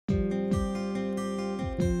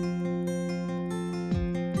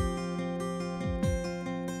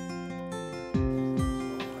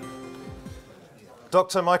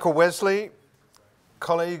Dr. Michael Wesley,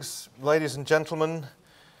 colleagues, ladies and gentlemen,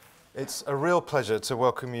 it's a real pleasure to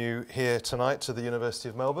welcome you here tonight to the University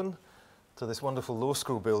of Melbourne, to this wonderful law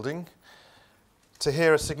school building, to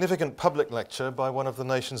hear a significant public lecture by one of the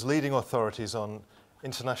nation's leading authorities on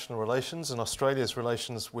international relations and Australia's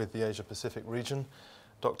relations with the Asia-Pacific region,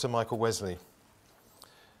 Dr. Michael Wesley.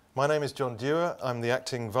 My name is John Dewar. I'm the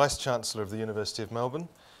Acting Vice-Chancellor of the University of Melbourne,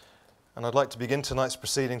 and I'd like to begin tonight's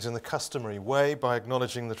proceedings in the customary way by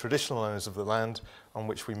acknowledging the traditional owners of the land on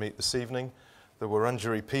which we meet this evening, the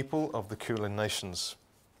Wurundjeri people of the Kulin Nations.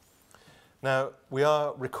 Now, we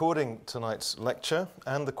are recording tonight's lecture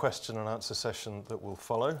and the question and answer session that will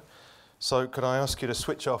follow. So could I ask you to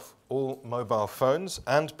switch off all mobile phones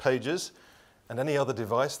and pages and any other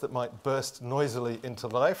device that might burst noisily into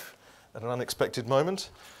life at an unexpected moment,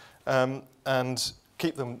 and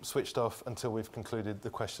keep them switched off until we've concluded the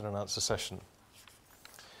question and answer session.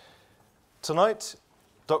 Tonight,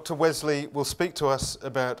 Dr. Wesley will speak to us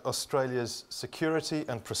about Australia's security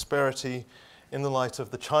and prosperity in the light of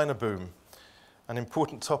the China boom, an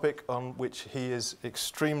important topic on which he is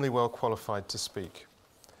extremely well qualified to speak.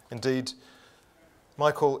 Indeed,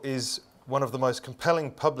 Michael is one of the most compelling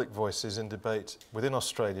public voices in debate within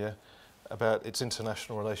Australia about its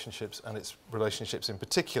international relationships and its relationships in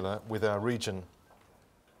particular with our region.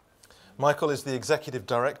 Michael is the Executive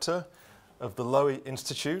Director of the Lowy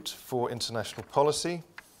Institute for International Policy.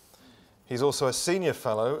 He's also a Senior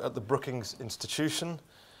Fellow at the Brookings Institution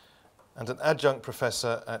and an Adjunct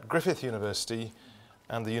Professor at Griffith University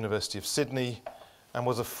and the University of Sydney, and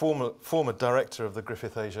was a former Director of the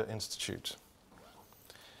Griffith Asia Institute.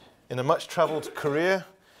 In a much-travelled career,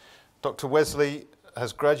 Dr. Wesley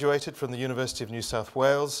has graduated from the University of New South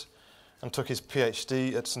Wales and took his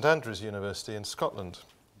PhD at St Andrews University in Scotland.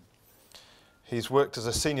 He's worked as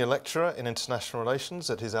a senior lecturer in international relations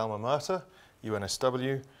at his alma mater,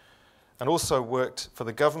 UNSW, and also worked for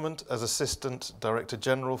the government as Assistant Director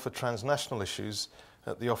General for Transnational Issues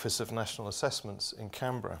at the Office of National Assessments in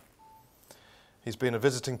Canberra. He's been a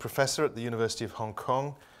visiting professor at the University of Hong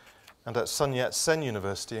Kong and at Sun Yat-sen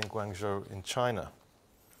University in Guangzhou in China.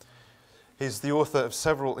 He's the author of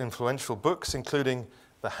several influential books, including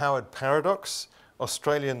The Howard Paradox,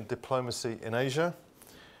 Australian Diplomacy in Asia,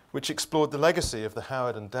 which explored the legacy of the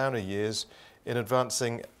Howard and Downer years in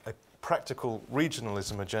advancing a practical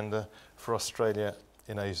regionalism agenda for Australia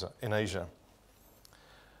in Asia.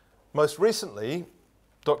 Most recently,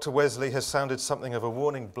 Dr. Wesley has sounded something of a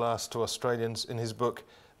warning blast to Australians in his book,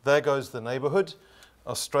 There Goes the Neighbourhood,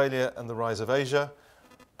 Australia and the Rise of Asia,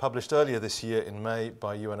 published earlier this year in May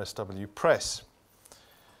by UNSW Press.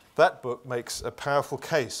 That book makes a powerful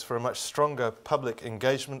case for a much stronger public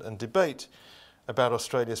engagement and debate about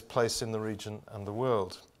Australia's place in the region and the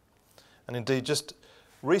world. And indeed, just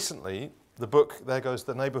recently, the book, There Goes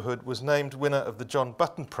the Neighbourhood, was named winner of the John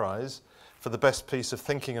Button Prize for the best piece of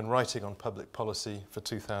thinking and writing on public policy for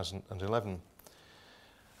 2011.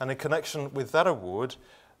 And in connection with that award,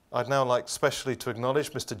 I'd now like specially to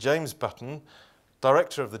acknowledge Mr. James Button,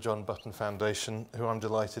 Director of the John Button Foundation, who I'm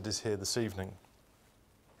delighted is here this evening.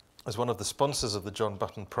 As one of the sponsors of the John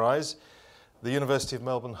Button Prize, the University of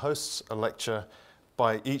Melbourne hosts a lecture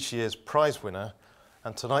by each year's prize winner,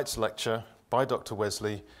 and tonight's lecture by Dr.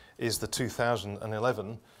 Wesley is the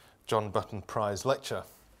 2011 John Button Prize Lecture.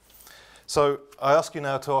 So I ask you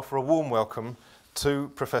now to offer a warm welcome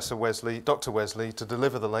to Professor Wesley, Dr. Wesley, to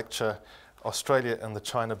deliver the lecture, Australia and the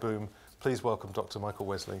China Boom. Please welcome Dr. Michael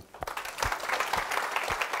Wesley.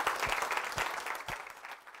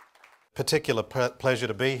 Particular pleasure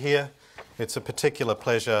to be here. It's a particular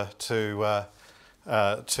pleasure to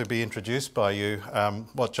be introduced by you.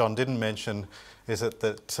 What John didn't mention is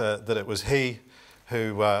that it was he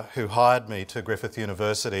who hired me to Griffith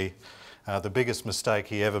University, the biggest mistake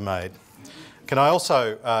he ever made. Can I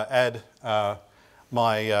also add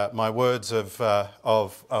my words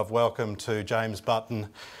of welcome to James Button.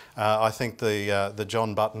 I think the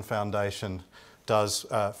John Button Foundation does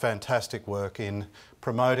fantastic work in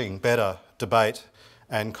promoting better debate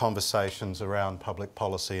and conversations around public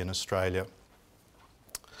policy in Australia.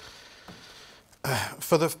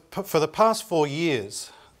 For the past 4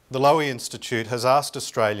 years, the Lowy Institute has asked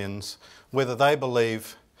Australians whether they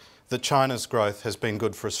believe that China's growth has been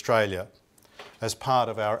good for Australia as part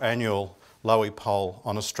of our annual Lowy poll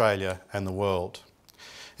on Australia and the world.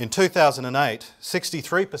 In 2008,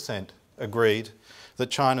 63% agreed that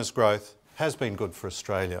China's growth has been good for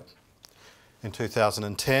Australia. In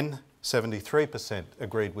 2010, 73%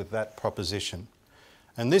 agreed with that proposition.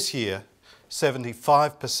 And this year,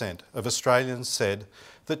 75% of Australians said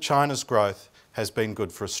that China's growth has been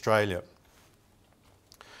good for Australia.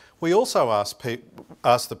 We also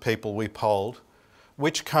asked the people we polled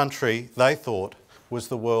which country they thought was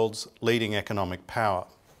the world's leading economic power.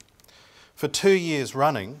 For 2 years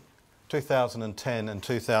running, 2010 and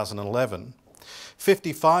 2011,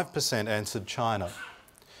 55% answered China,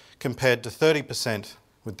 compared to 30%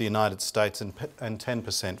 with the United States and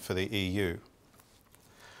 10% for the EU.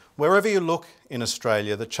 Wherever you look in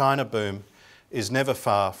Australia, the China boom is never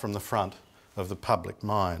far from the front of the public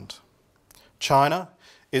mind. China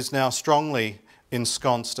is now strongly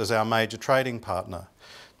ensconced as our major trading partner,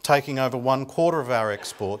 taking over 1/4 of our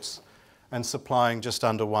exports and supplying just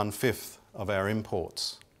under 1/5 of our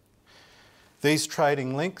imports. These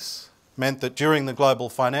trading links meant that during the global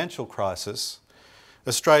financial crisis,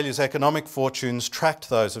 Australia's economic fortunes tracked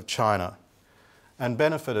those of China and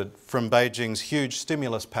benefited from Beijing's huge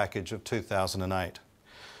stimulus package of 2008,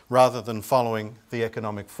 rather than following the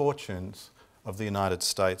economic fortunes of the United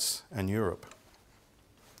States and Europe.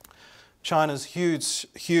 China's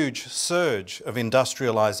huge surge of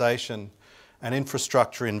industrialisation and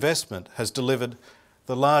infrastructure investment has delivered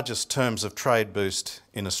the largest terms of trade boost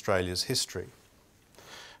in Australia's history.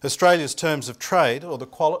 Australia's terms of trade, or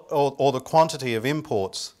the quantity of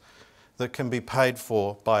imports that can be paid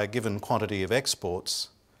for by a given quantity of exports,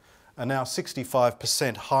 are now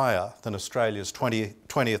 65% higher than Australia's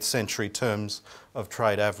 20th century terms of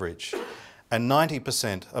trade average, and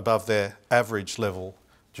 90% above their average level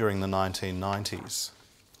during the 1990s.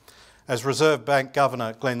 As Reserve Bank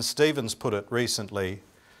Governor Glenn Stevens put it recently,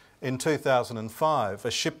 in 2005,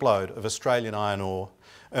 a shipload of Australian iron ore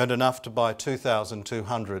earned enough to buy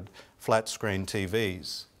 2,200 flat-screen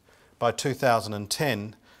TVs. By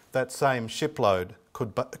 2010, that same shipload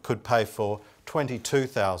could pay for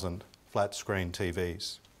 22,000 flat-screen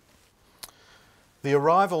TVs. The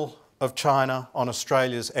arrival of China on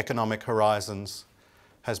Australia's economic horizons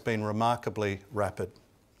has been remarkably rapid.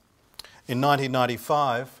 In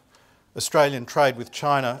 1995, Australian trade with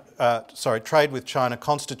China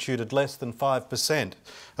constituted less than 5%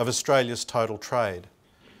 of Australia's total trade.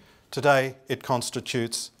 Today, it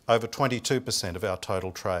constitutes over 22% of our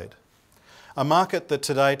total trade. A market that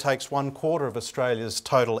today takes 1/4 of Australia's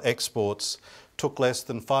total exports took less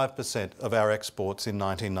than 5% of our exports in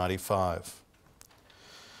 1995.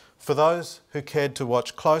 For those who cared to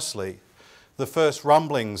watch closely, the first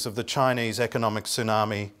rumblings of the Chinese economic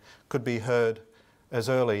tsunami could be heard as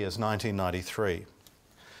early as 1993.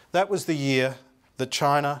 That was the year that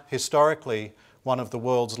China, historically one of the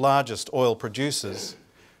world's largest oil producers,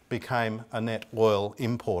 became a net oil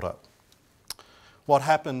importer. What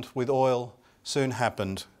happened with oil soon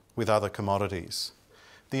happened with other commodities.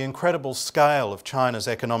 The incredible scale of China's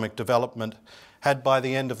economic development had, by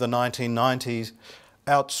the end of the 1990s,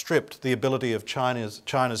 outstripped the ability of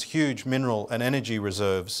China's huge mineral and energy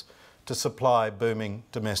reserves to supply booming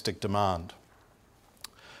domestic demand.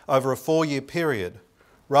 Over a 4-year period,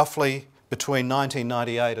 roughly between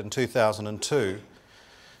 1998 and 2002,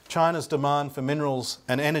 China's demand for minerals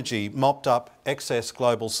and energy mopped up excess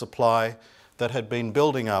global supply that had been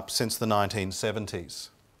building up since the 1970s.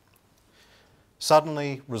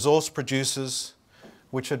 Suddenly, resource producers,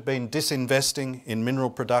 which had been disinvesting in mineral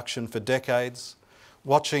production for decades,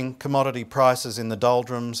 watching commodity prices in the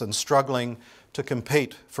doldrums and struggling to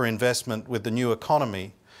compete for investment with the new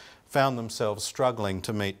economy, found themselves struggling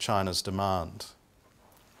to meet China's demand.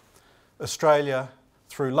 Australia,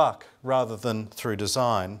 through luck rather than through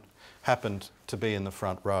design, happened to be in the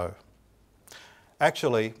front row.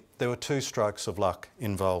 Actually, there were 2 strokes of luck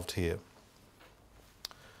involved here.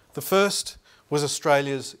 The first was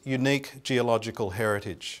Australia's unique geological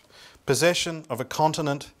heritage, possession of a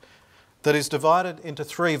continent that is divided into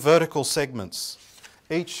 3 vertical segments,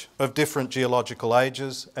 each of different geological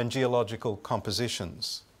ages and geological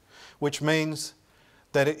compositions, which means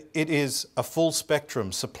that it is a full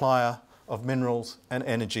spectrum supplier of minerals and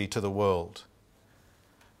energy to the world.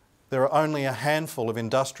 There are only a handful of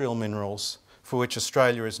industrial minerals for which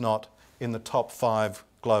Australia is not in the top 5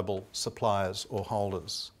 global suppliers or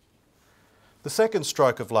holders. The second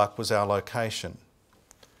stroke of luck was our location.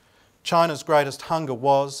 China's greatest hunger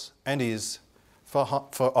was and is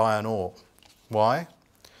for iron ore. Why?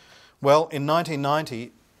 Well, in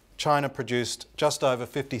 1990, China produced just over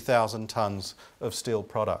 50,000 tonnes of steel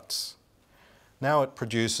products. Now it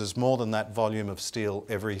produces more than that volume of steel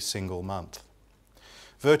every single month.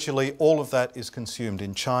 Virtually all of that is consumed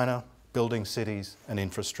in China, building cities and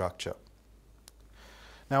infrastructure.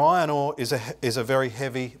 Now, iron ore is a very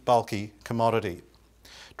heavy, bulky commodity.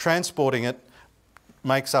 Transporting it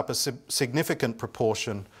makes up a significant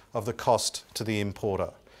proportion of the cost to the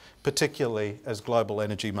importer, particularly as global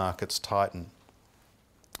energy markets tighten.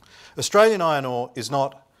 Australian iron ore is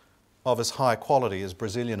not of as high quality as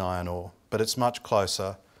Brazilian iron ore, but it's much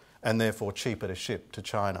closer and therefore cheaper to ship to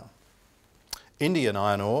China. Indian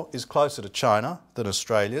iron ore is closer to China than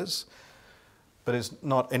Australia's, but is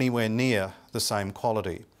not anywhere near the same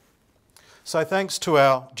quality. So thanks to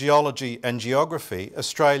our geology and geography,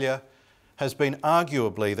 Australia has been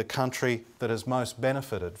arguably the country that has most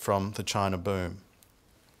benefited from the China boom.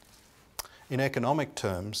 In economic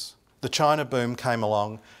terms, the China boom came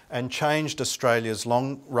along and changed Australia's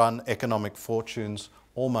long-run economic fortunes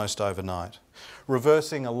almost overnight,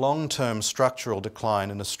 reversing a long-term structural decline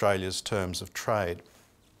in Australia's terms of trade.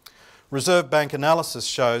 Reserve Bank analysis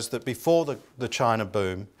shows that before the China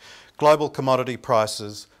boom, global commodity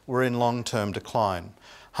prices were in long-term decline,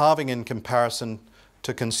 halving in comparison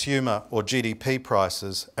to consumer or GDP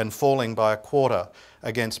prices and falling by a quarter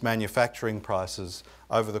against manufacturing prices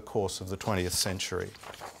over the course of the 20th century.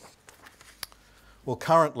 Well,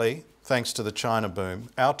 currently, thanks to the China boom,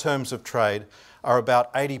 our terms of trade are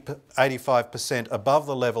about 85% above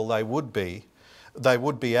the level they would be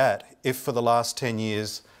at if for the last 10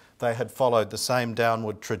 years they had followed the same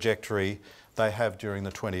downward trajectory they have during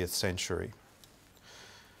the 20th century.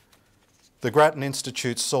 The Lowy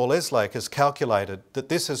Institute's Saul Eslake has calculated that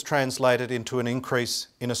this has translated into an increase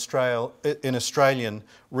in Australian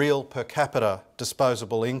real per capita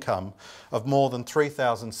disposable income of more than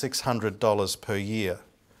 $3,600 per year,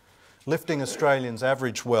 lifting Australians'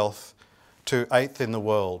 average wealth to 8th in the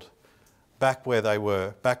world, back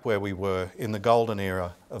where we were in the golden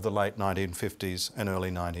era of the late 1950s and early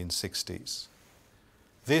 1960s.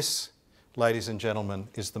 This, ladies and gentlemen,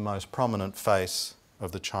 is the most prominent face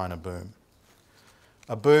of the China boom.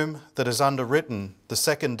 A boom that has underwritten the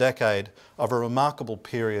second decade of a remarkable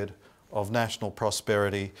period of national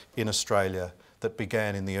prosperity in Australia that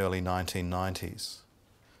began in the early 1990s.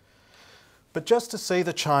 But just to see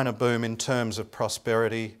the China boom in terms of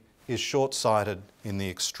prosperity is short-sighted in the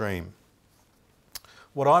extreme.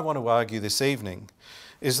 What I want to argue this evening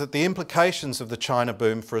is that the implications of the China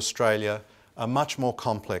boom for Australia are much more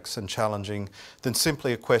complex and challenging than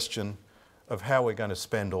simply a question of how we're going to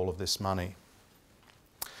spend all of this money.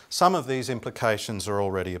 Some of these implications are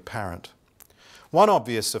already apparent. One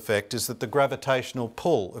obvious effect is that the gravitational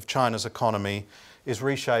pull of China's economy is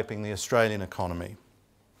reshaping the Australian economy.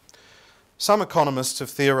 Some economists have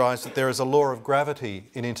theorised that there is a law of gravity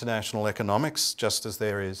in international economics, just as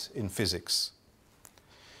there is in physics.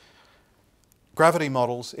 Gravity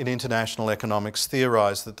models in international economics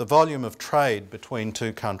theorise that the volume of trade between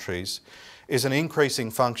two countries is an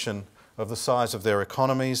increasing function of the size of their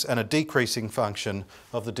economies and a decreasing function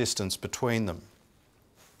of the distance between them.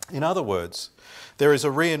 In other words, there is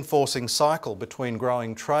a reinforcing cycle between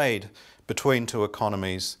growing trade between two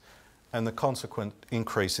economies and the consequent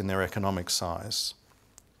increase in their economic size.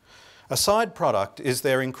 A side product is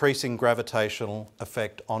their increasing gravitational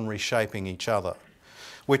effect on reshaping each other,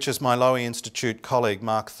 which, as my Lowy Institute colleague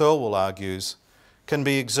Mark Thirlwell argues, can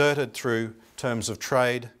be exerted through terms of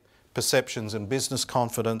trade, perceptions and business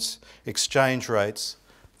confidence, exchange rates,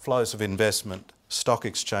 flows of investment, stock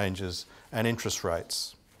exchanges and interest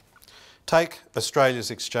rates. Take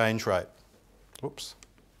Australia's exchange rate. Whoops,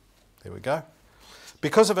 there we go.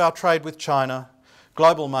 Because of our trade with China,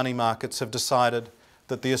 global money markets have decided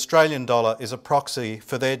that the Australian dollar is a proxy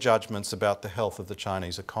for their judgments about the health of the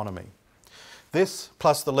Chinese economy. This,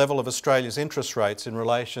 plus the level of Australia's interest rates in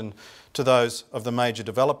relation to those of the major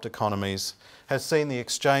developed economies, has seen the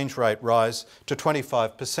exchange rate rise to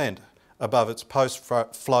 25% above its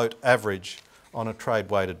post-float average on a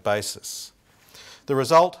trade-weighted basis. The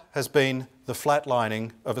result has been the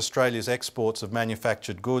flatlining of Australia's exports of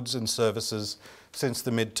manufactured goods and services since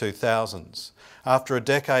the mid-2000s, after a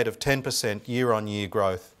decade of 10% year-on-year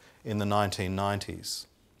growth in the 1990s.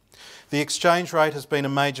 The exchange rate has been a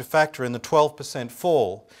major factor in the 12%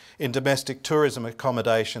 fall in domestic tourism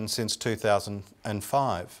accommodation since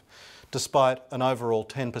 2005, despite an overall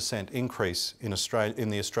 10% increase in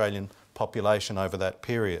the Australian population over that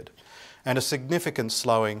period, and a significant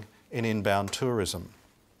slowing in inbound tourism.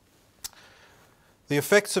 The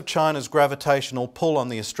effects of China's gravitational pull on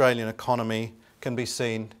the Australian economy can be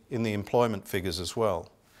seen in the employment figures as well.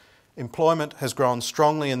 Employment has grown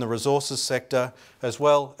strongly in the resources sector as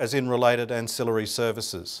well as in related ancillary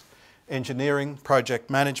services, engineering, project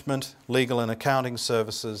management, legal and accounting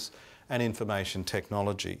services and information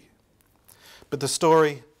technology. But the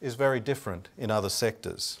story is very different in other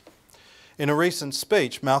sectors. In a recent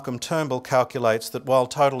speech, Malcolm Turnbull calculates that while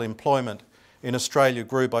total employment in Australia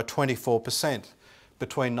grew by 24%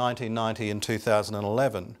 between 1990 and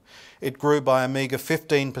 2011, it grew by a meagre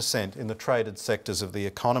 15% in the traded sectors of the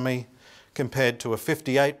economy, compared to a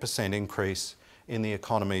 58% increase in the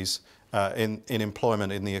economies, in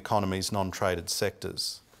employment in the economy's non-traded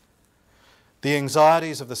sectors. The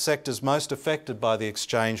anxieties of the sectors most affected by the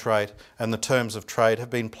exchange rate and the terms of trade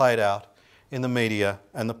have been played out in the media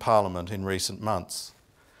and the Parliament in recent months.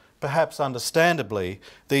 Perhaps understandably,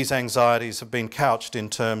 these anxieties have been couched in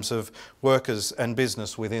terms of workers and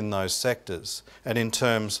business within those sectors and in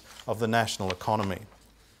terms of the national economy.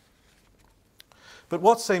 But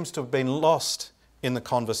what seems to have been lost in the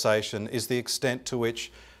conversation is the extent to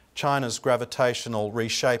which China's gravitational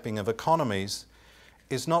reshaping of economies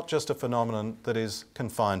is not just a phenomenon that is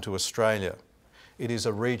confined to Australia. It is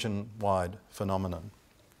a region-wide phenomenon.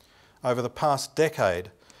 Over the past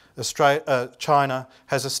decade, China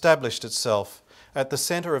has established itself at the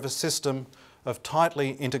centre of a system of tightly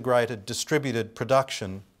integrated distributed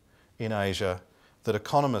production in Asia that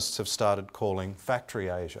economists have started calling Factory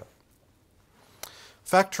Asia.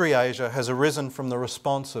 Factory Asia has arisen from the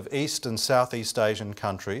response of East and Southeast Asian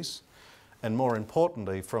countries, and more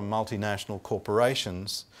importantly from multinational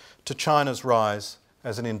corporations, to China's rise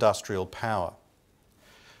as an industrial power.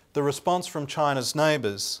 The response from China's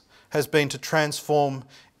neighbours has been to transform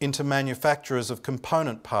into manufacturers of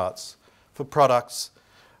component parts for products,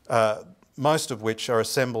 most of which are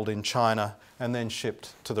assembled in China and then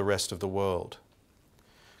shipped to the rest of the world.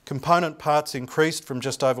 Component parts increased from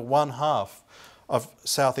just over 1/2 of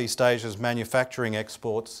Southeast Asia's manufacturing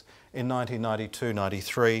exports in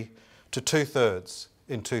 1992-93 to 2/3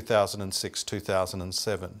 in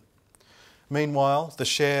 2006-2007. Meanwhile, the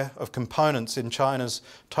share of components in China's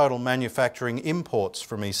total manufacturing imports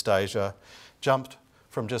from East Asia jumped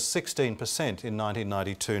from just 16% in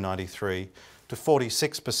 1992-93 to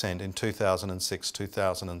 46% in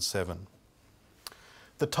 2006-2007.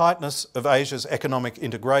 The tightness of Asia's economic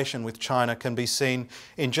integration with China can be seen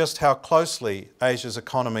in just how closely Asia's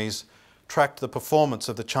economies tracked the performance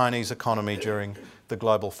of the Chinese economy during the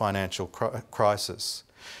global financial crisis.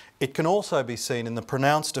 It can also be seen in the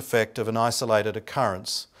pronounced effect of an isolated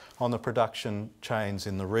occurrence on the production chains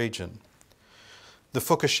in the region. The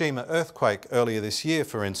Fukushima earthquake earlier this year,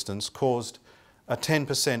 for instance, caused a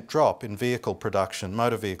 10% drop in vehicle production,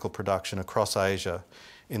 motor vehicle production across Asia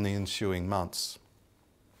in the ensuing months.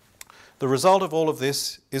 The result of all of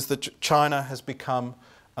this is that China has become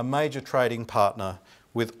a major trading partner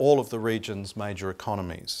with all of the region's major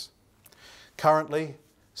economies. Currently,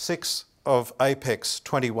 6 of APEC's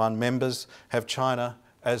 21 members have China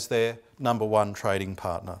as their #1 trading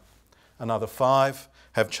partner. Another 5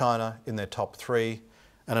 have China in their top 3,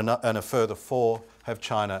 and a further 4 have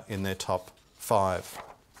China in their top 5.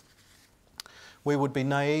 We would be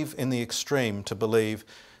naive in the extreme to believe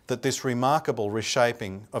that this remarkable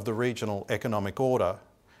reshaping of the regional economic order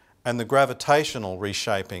and the gravitational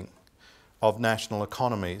reshaping of national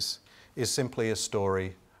economies is simply a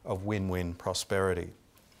story of win-win prosperity.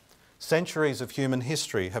 Centuries of human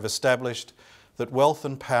history have established that wealth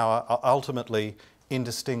and power are ultimately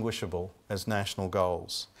indistinguishable as national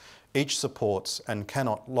goals. Each supports and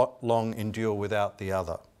cannot long endure without the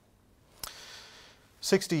other.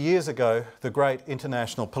 60 years ago, the great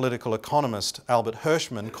international political economist Albert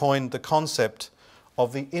Hirschman coined the concept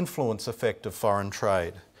of the influence effect of foreign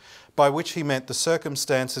trade, by which he meant the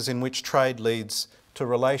circumstances in which trade leads to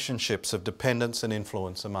relationships of dependence and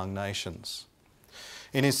influence among nations.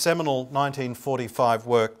 In his seminal 1945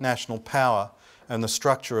 work, National Power and the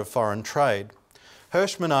Structure of Foreign Trade,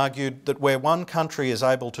 Hirschman argued that where one country is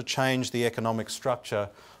able to change the economic structure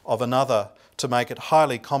of another to make it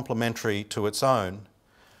highly complementary to its own,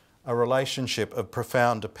 a relationship of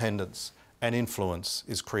profound dependence and influence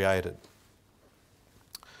is created.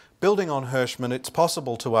 Building on Hirschman, it's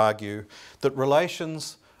possible to argue that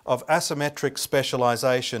relations of asymmetric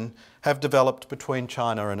specialisation have developed between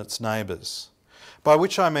China and its neighbours, by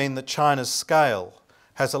which I mean that China's scale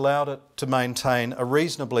has allowed it to maintain a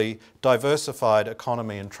reasonably diversified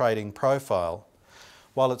economy and trading profile,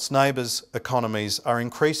 while its neighbours' economies are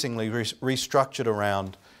increasingly restructured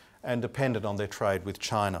around and dependent on their trade with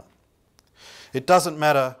China. It doesn't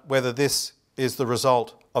matter whether this is the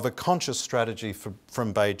result of a conscious strategy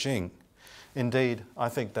from Beijing. Indeed, I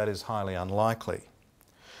think that is highly unlikely.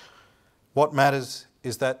 What matters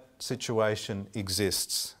is that situation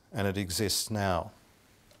exists, and it exists now.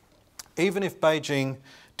 Even if Beijing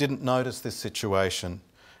didn't notice this situation,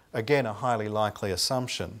 again a highly likely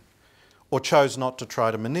assumption, or chose not to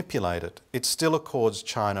try to manipulate it, it still accords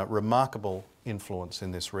China remarkable influence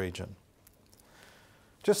in this region.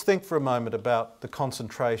 Just think for a moment about the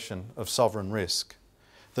concentration of sovereign risk,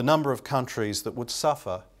 the number of countries that would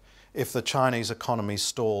suffer if the Chinese economy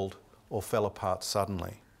stalled or fell apart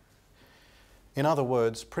suddenly. In other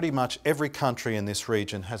words, pretty much every country in this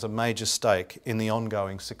region has a major stake in the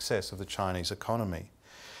ongoing success of the Chinese economy.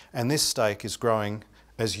 And this stake is growing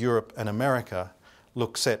as Europe and America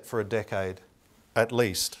look set for a decade, at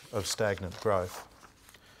least, of stagnant growth.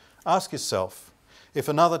 Ask yourself, if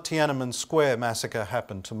another Tiananmen Square massacre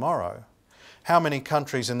happened tomorrow, how many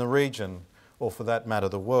countries in the region, or for that matter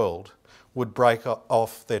the world, would break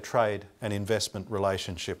off their trade and investment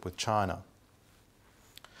relationship with China?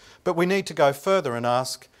 But we need to go further and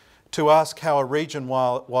ask how a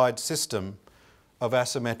region-wide system of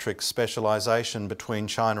asymmetric specialisation between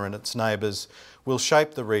China and its neighbours will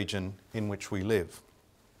shape the region in which we live.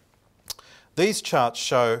 These charts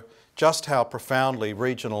show just how profoundly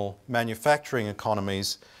regional manufacturing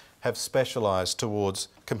economies have specialised towards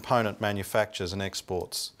component manufactures and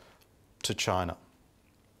exports to China.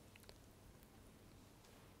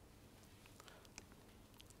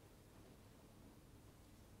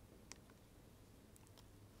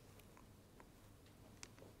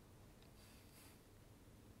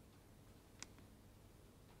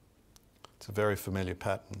 It's a very familiar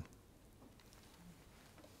pattern.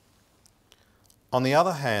 On the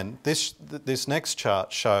other hand, this next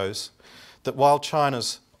chart shows that while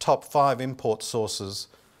China's top 5 import sources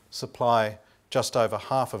supply just over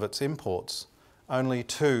half of its imports, only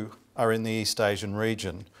 2 are in the East Asian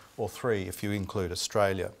region, or 3 if you include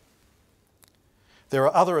Australia. There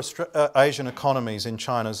are other Asian economies in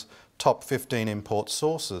China's top 15 import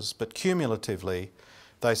sources, but cumulatively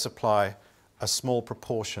they supply a small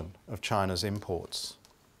proportion of China's imports.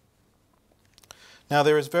 Now,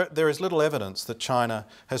 there is little evidence that China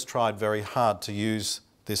has tried very hard to use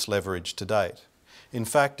this leverage to date. In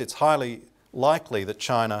fact, it's highly likely that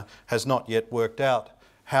China has not yet worked out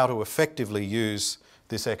how to effectively use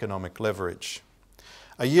this economic leverage.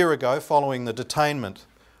 A year ago, following the detainment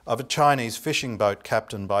of a Chinese fishing boat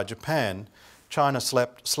captain by Japan, China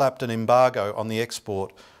slapped an embargo on the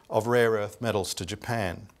export of rare earth metals to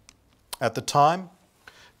Japan. At the time,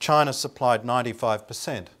 China supplied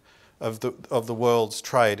 95% of the world's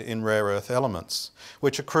trade in rare earth elements,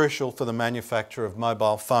 which are crucial for the manufacture of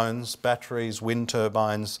mobile phones, batteries, wind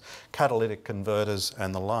turbines, catalytic converters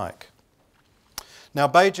and the like. Now,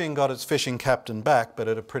 Beijing got its fishing captain back, but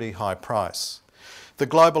at a pretty high price. The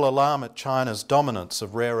global alarm at China's dominance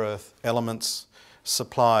of rare earth elements,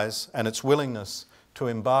 supplies and its willingness to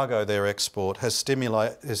embargo their export has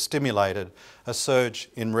stimulated a surge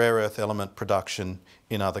in rare earth element production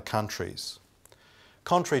in other countries.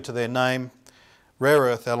 Contrary to their name, rare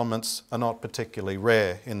earth elements are not particularly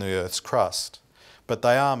rare in the Earth's crust, but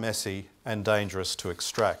they are messy and dangerous to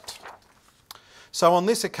extract. So on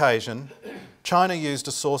this occasion, China used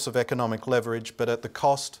a source of economic leverage, but at the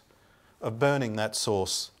cost of burning that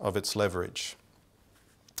source of its leverage.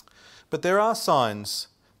 But there are signs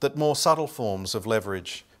that more subtle forms of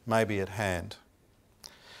leverage may be at hand.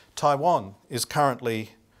 Taiwan is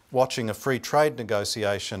currently watching a free trade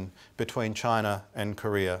negotiation between China and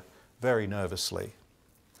Korea very nervously.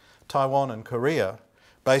 Taiwan and Korea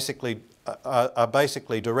are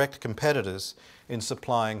basically direct competitors in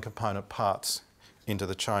supplying component parts into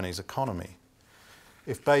the Chinese economy.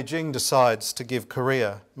 If Beijing decides to give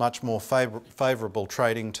Korea much more favourable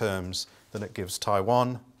trading terms than it gives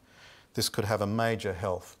Taiwan, this could have a major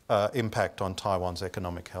impact on Taiwan's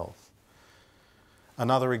economic health.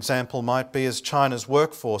 Another example might be as China's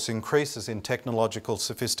workforce increases in technological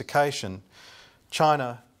sophistication,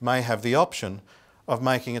 China may have the option of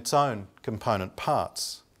making its own component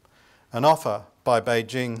parts. An offer by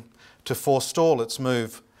Beijing to forestall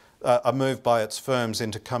a move by its firms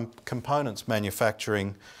into components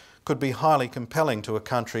manufacturing could be highly compelling to a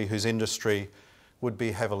country whose industry would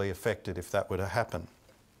be heavily affected if that were to happen.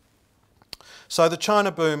 So the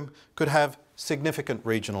China boom could have significant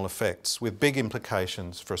regional effects with big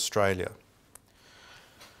implications for Australia.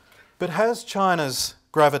 But has China's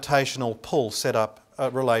gravitational pull set up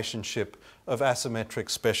a relationship of asymmetric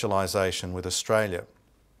specialisation with Australia?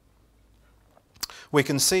 We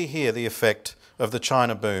can see here the effect of the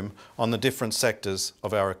China boom on the different sectors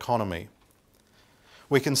of our economy.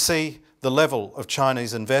 We can see the level of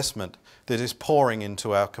Chinese investment that is pouring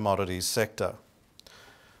into our commodities sector.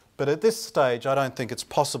 But at this stage, I don't think it's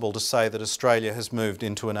possible to say that Australia has moved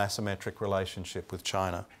into an asymmetric relationship with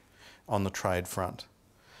China on the trade front.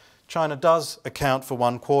 China does account for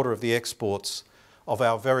 1/4 of the exports of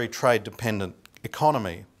our very trade-dependent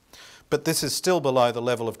economy, but this is still below the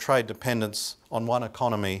level of trade dependence on one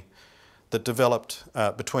economy that developed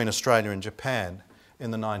between Australia and Japan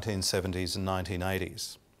in the 1970s and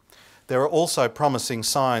 1980s. There are also promising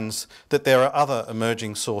signs that there are other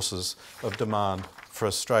emerging sources of demand for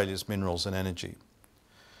Australia's minerals and energy.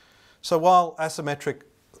 So while asymmetric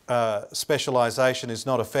specialisation is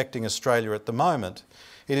not affecting Australia at the moment,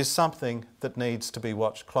 it is something that needs to be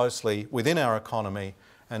watched closely within our economy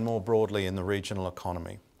and more broadly in the regional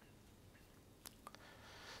economy.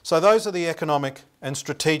 So those are the economic and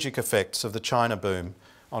strategic effects of the China boom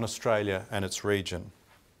on Australia and its region.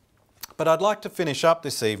 But I'd like to finish up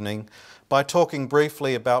this evening by talking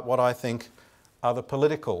briefly about what I think are the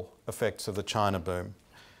political effects of the China boom,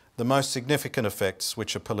 the most significant effects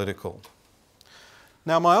which are political.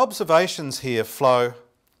 Now, my observations here flow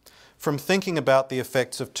from thinking about the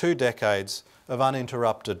effects of 2 decades of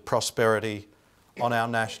uninterrupted prosperity on our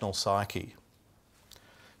national psyche.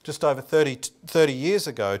 Just over 30 years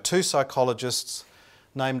ago, 2 psychologists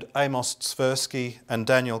named Amos Tversky and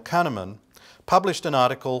Daniel Kahneman published an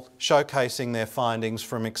article showcasing their findings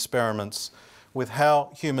from experiments with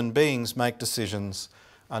how human beings make decisions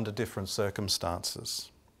under different circumstances.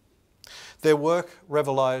 Their work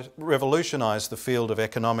revolutionised the field of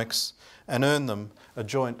economics and earned them a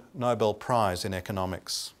joint Nobel Prize in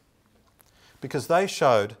economics, because they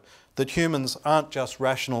showed that humans aren't just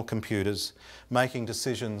rational computers making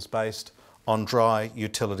decisions based on dry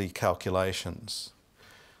utility calculations.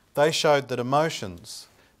 They showed that emotions,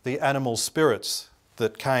 the animal spirits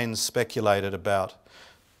that Keynes speculated about,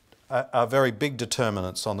 are very big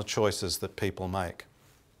determinants on the choices that people make.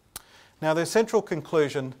 Now, their central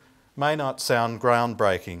conclusion may not sound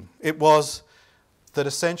groundbreaking. It was that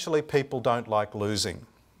essentially people don't like losing.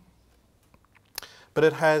 But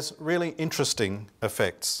it has really interesting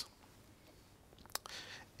effects.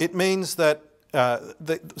 It means that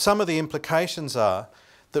some of the implications are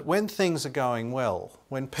that when things are going well,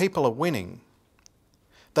 when people are winning,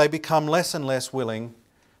 they become less and less willing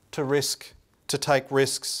to take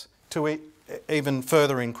risks, to even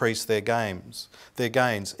further increase their gains,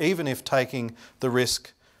 even if taking the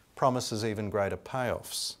risk promises even greater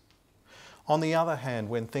payoffs. On the other hand,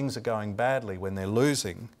 when things are going badly, when they're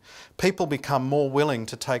losing, people become more willing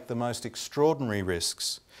to take the most extraordinary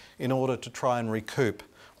risks in order to try and recoup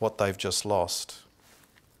what they've just lost.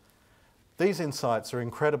 These insights are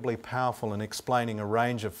incredibly powerful in explaining a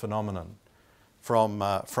range of phenomena, from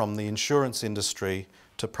the insurance industry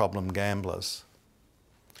to problem gamblers.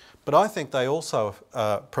 But I think they also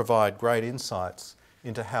provide great insights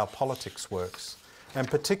into how politics works, and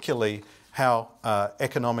particularly how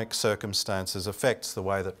economic circumstances affects the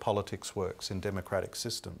way that politics works in democratic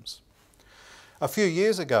systems. A few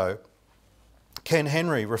years ago, Ken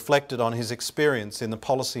Henry reflected on his experience in the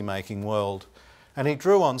policy-making world, and he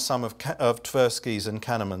drew on some of Tversky's and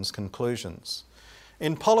Kahneman's conclusions.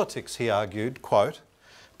 In politics, he argued, quote,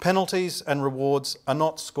 "Penalties and rewards are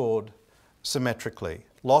not scored symmetrically.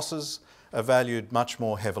 Losses are valued much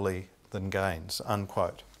more heavily than gains,"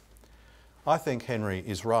 unquote. I think Henry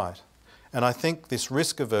is right, and I think this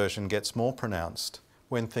risk aversion gets more pronounced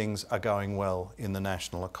when things are going well in the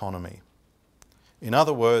national economy. In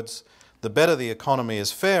other words, the better the economy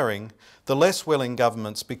is faring, the less willing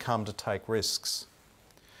governments become to take risks.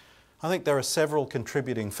 I think there are several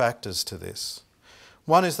contributing factors to this.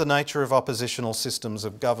 One is the nature of oppositional systems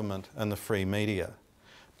of government and the free media.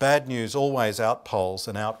 Bad news always outpolls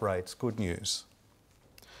and outrates good news.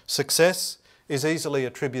 Success is easily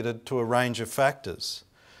attributed to a range of factors.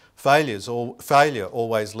 Failure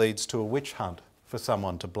always leads to a witch hunt for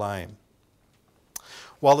someone to blame.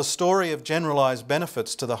 While the story of generalised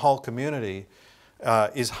benefits to the whole community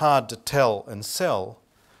is hard to tell and sell,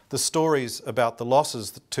 the stories about the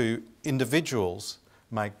losses to individuals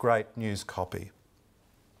make great news copy.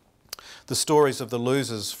 The stories of the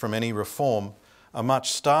losers from any reform are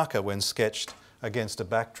much starker when sketched against a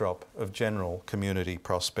backdrop of general community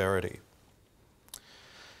prosperity.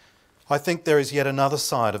 I think there is yet another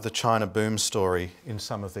side of the China boom story in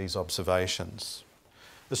some of these observations.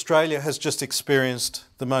 Australia has just experienced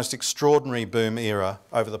the most extraordinary boom era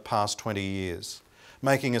over the past 20 years,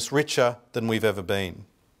 making us richer than we've ever been.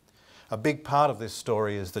 A big part of this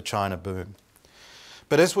story is the China boom.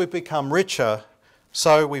 But as we've become richer,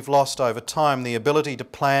 so we've lost over time the ability to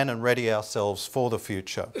plan and ready ourselves for the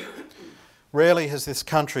future. Rarely has this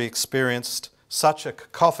country experienced such a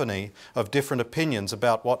cacophony of different opinions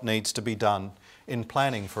about what needs to be done in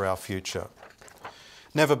planning for our future.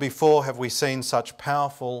 Never before have we seen such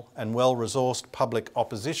powerful and well-resourced public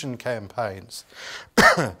opposition campaigns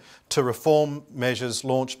to reform measures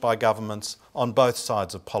launched by governments on both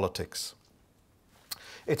sides of politics.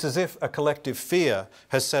 It's as if a collective fear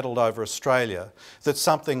has settled over Australia that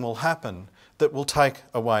something will happen that will take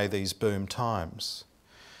away these boom times,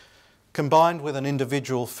 combined with an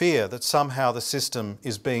individual fear that somehow the system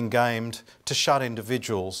is being gamed to shut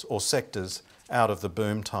individuals or sectors out of the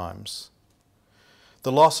boom times.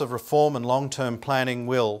 the loss of reform and long-term planning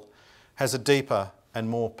will has a deeper and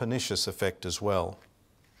more pernicious effect as well.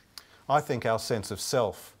 I think our sense of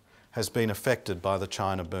self has been affected by the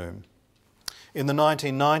China boom. In the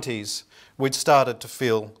 1990s, we'd started to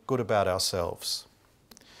feel good about ourselves.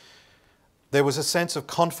 There was a sense of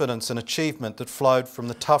confidence and achievement that flowed from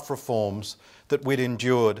the tough reforms that we'd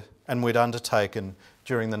endured and we'd undertaken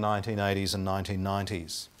during the 1980s and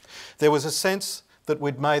 1990s. There was a sense that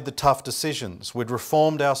we'd made the tough decisions. We'd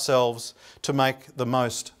reformed ourselves to make the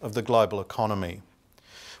most of the global economy.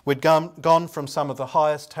 We'd gone from some of the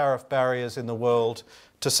highest tariff barriers in the world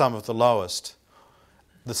to some of the lowest,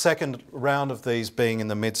 the second round of these being in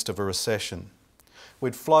the midst of a recession.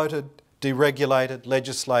 We'd floated, deregulated,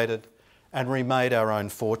 legislated, and remade our own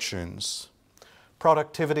fortunes.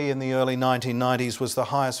 Productivity in the early 1990s was the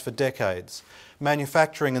highest for decades.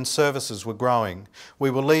 Manufacturing and services were growing. We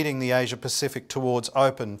were leading the Asia-Pacific towards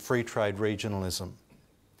open free trade regionalism.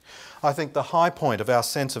 I think the high point of our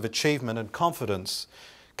sense of achievement and confidence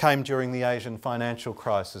came during the Asian financial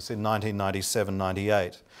crisis in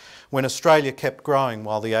 1997-98, when Australia kept growing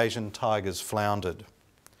while the Asian tigers floundered.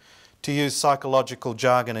 To use psychological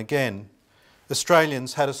jargon again,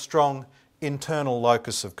 Australians had a strong internal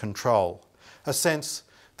locus of control, a sense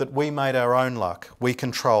that we made our own luck, we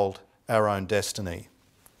controlled our own destiny.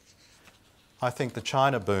 I think the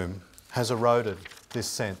China boom has eroded this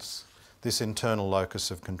sense, this internal locus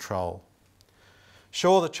of control.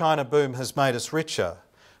 Sure, the China boom has made us richer,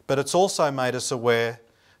 but it's also made us aware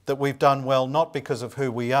that we've done well not because of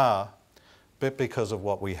who we are, but because of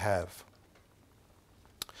what we have.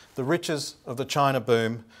 The riches of the China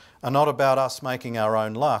boom are not about us making our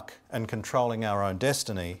own luck and controlling our own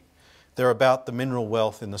destiny. They're about the mineral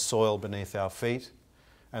wealth in the soil beneath our feet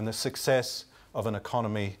and the success of an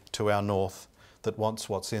economy to our north that wants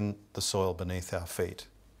what's in the soil beneath our feet.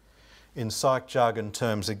 In psych jargon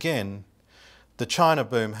terms again, the China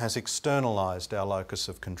boom has externalised our locus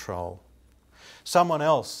of control. Someone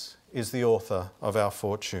else is the author of our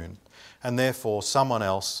fortune, and therefore someone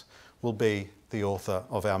else will be the author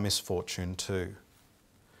of our misfortune too.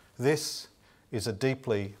 This is a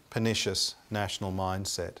deeply pernicious national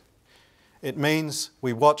mindset. It means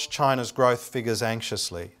we watch China's growth figures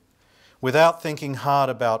anxiously, without thinking hard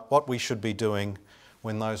about what we should be doing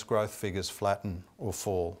when those growth figures flatten or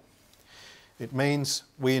fall. It means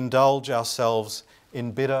we indulge ourselves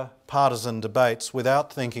in bitter partisan debates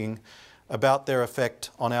without thinking about their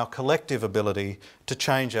effect on our collective ability to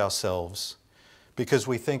change ourselves, because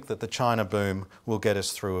we think that the China boom will get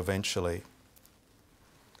us through eventually.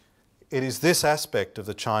 It is this aspect of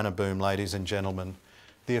the China boom, ladies and gentlemen,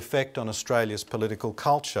 the effect on Australia's political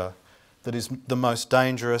culture, that is the most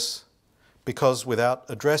dangerous, because without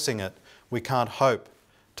addressing it, we can't hope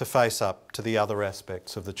to face up to the other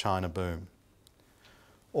aspects of the China boom.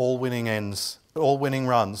 All winning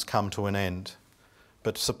runs come to an end,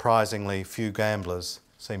 but surprisingly few gamblers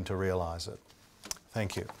seem to realise it.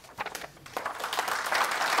 Thank you.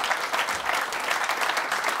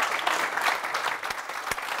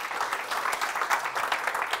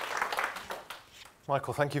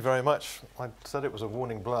 Michael, thank you very much. I said it was a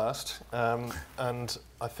warning blast, and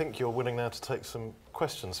I think you're willing now to take some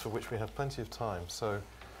questions for which we have plenty of time. So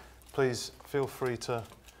please feel free to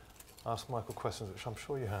ask Michael questions, which I'm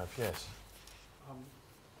sure you have. Yes.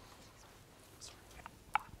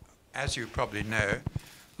 As you probably know,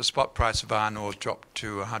 the spot price of iron ore dropped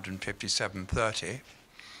to 157.30.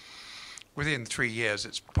 Within 3 years,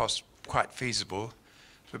 it's quite feasible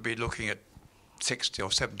to be looking at 60 or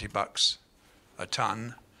 70 bucks a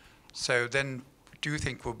ton. So then, do you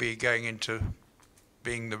think we'll be going into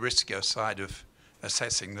being the riskier side of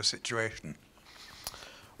assessing the situation?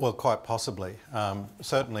 Well, quite possibly.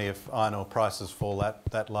 Certainly, if iron ore prices fall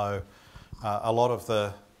that low, a lot of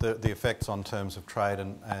the effects on terms of trade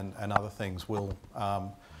and other things will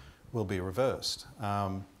be reversed.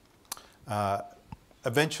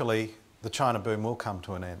 Eventually, the China boom will come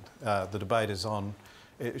to an end. The debate is on.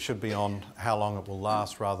 It should be on how long it will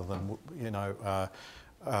last, rather than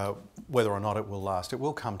whether or not it will last. It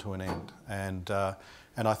will come to an end, and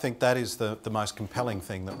I think that is the most compelling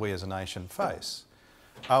thing that we as a nation face.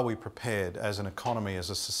 Are we prepared as an economy,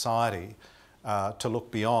 as a society, to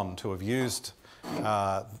look beyond, to have used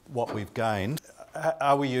what we've gained?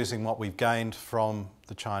 Are we using what we've gained from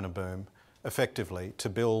the China boom effectively to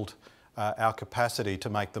build our capacity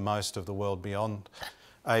to make the most of the world beyond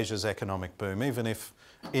Asia's economic boom, even if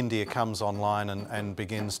India comes online and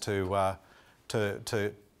begins to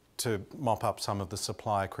mop up some of the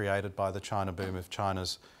supply created by the China boom if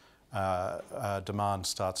China's demand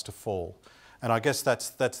starts to fall? And I guess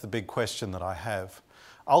that's the big question that I have.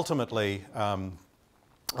 Ultimately,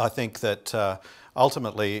 I think that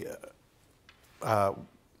ultimately,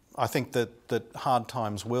 I think that hard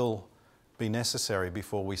times will be necessary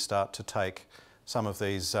before we start to take some of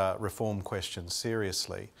these reform questions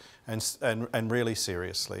seriously and really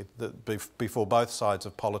seriously, before both sides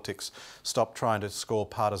of politics stop trying to score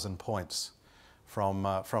partisan points from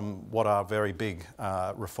what are very big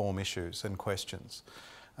reform issues and questions.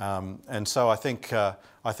 And so I think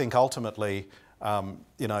ultimately,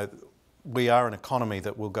 you know, we are an economy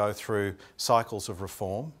that will go through cycles of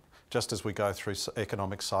reform, just as we go through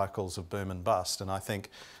economic cycles of boom and bust. And I think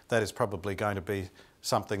that is probably going to be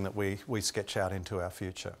something that we sketch out into our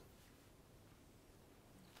future.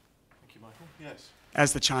 Thank you, Michael. Yes.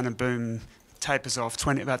 As the China boom tapers off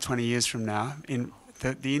about 20 years from now,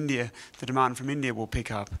 the demand from India will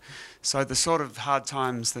pick up. So the sort of hard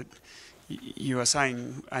times that you are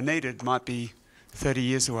saying are needed might be 30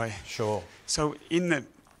 years away. Sure. So in the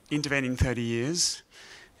intervening 30 years,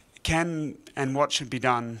 what should be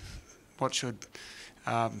done? What should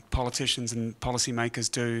politicians and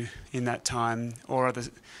policymakers do in that time? Or are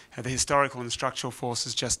the historical and structural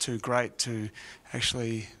forces just too great to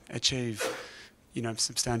actually achieve, you know,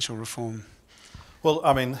 substantial reform? Well,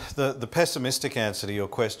 I mean, the pessimistic answer to your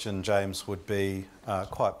question, James, would be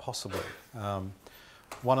quite possibly.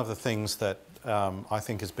 One of the things that I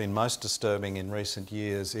think has been most disturbing in recent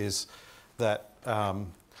years is that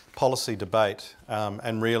policy debate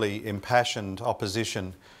and really impassioned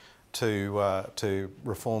opposition to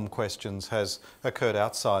reform questions has occurred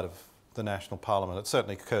outside of the National Parliament. It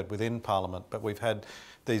certainly occurred within Parliament, but we've had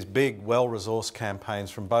these big, well-resourced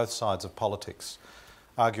campaigns from both sides of politics,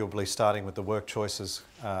 arguably starting with the work choices,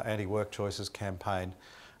 anti-work choices campaign.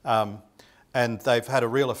 And they've had a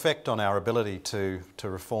real effect on our ability to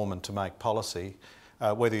reform and to make policy,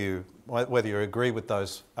 whether you agree with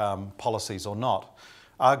those policies or not.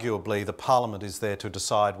 Arguably, the Parliament is there to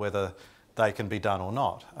decide whether they can be done or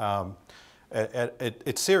not.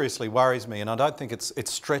 It seriously worries me, and I don't think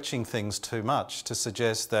it's stretching things too much to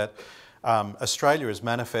suggest that Australia is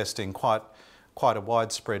manifesting quite a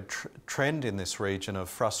widespread trend in this region of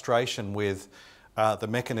frustration with the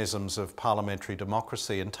mechanisms of parliamentary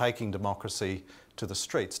democracy and taking democracy to the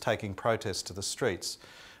streets, taking protests to the streets.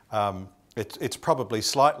 It's probably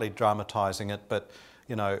slightly dramatising it, but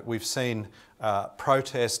you know, we've seen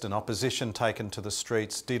protest and opposition taken to the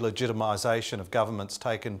streets, delegitimisation of governments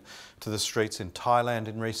taken to the streets in Thailand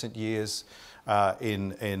in recent years,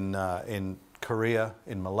 in Korea,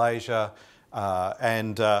 in Malaysia,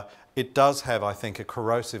 and it does have, I think, a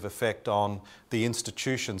corrosive effect on the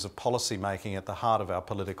institutions of policy making at the heart of our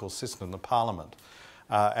political system, the Parliament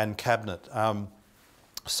and Cabinet.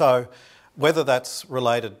 So whether that's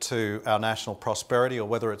related to our national prosperity or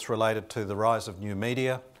whether it's related to the rise of new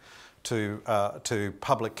media, to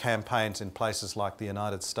public campaigns in places like the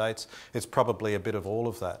United States, it's probably a bit of all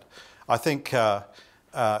of that. I think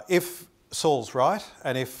if Saul's right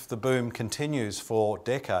and if the boom continues for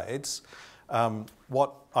decades,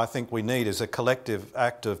 what I think we need is a collective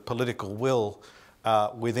act of political will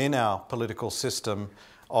within our political system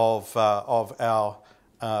of our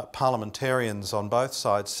parliamentarians on both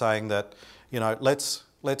sides saying that, you know,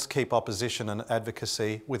 let's keep opposition and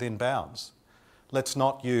advocacy within bounds. Let's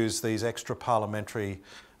not use these extra parliamentary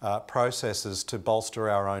processes to bolster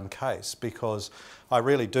our own case, because I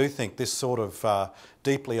really do think this sort of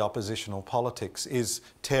deeply oppositional politics is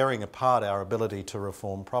tearing apart our ability to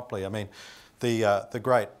reform properly. I mean, the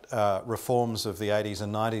great reforms of the 80s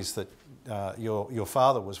and 90s that your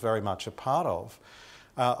father was very much a part of,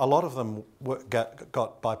 a lot of them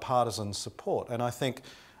got bipartisan support, and I think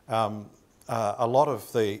a lot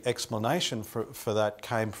of the explanation for that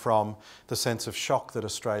came from the sense of shock that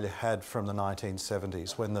Australia had from the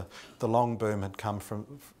 1970s, when the long boom had come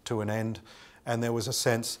to an end, and there was a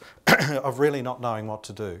sense of really not knowing what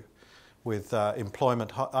to do with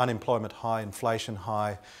unemployment high, inflation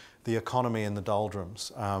high, the economy in the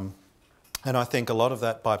doldrums. And I think a lot of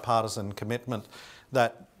that bipartisan commitment,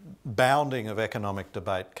 that bounding of economic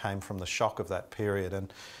debate, came from the shock of that period.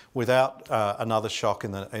 And without another shock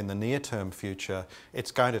in the near-term future,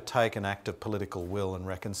 it's going to take an act of political will and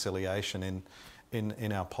reconciliation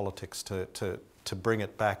in our politics to bring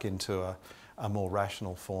it back into a more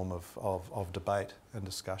rational form of debate and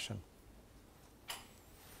discussion.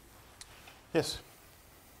 Yes.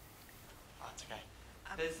 Oh, it's okay.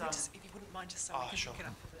 If you wouldn't mind, just so we can pick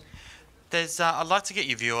it up. I'd like to get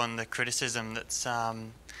your view on the criticism that's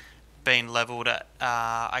been levelled at,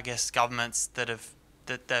 I guess, governments that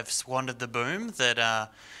that they've squandered the boom, that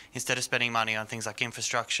instead of spending money on things like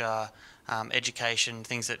infrastructure, education,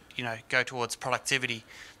 things that go towards productivity,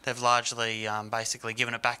 they've largely basically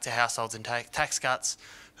given it back to households in tax cuts,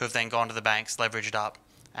 who have then gone to the banks, leveraged up,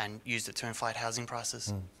 and used it to inflate housing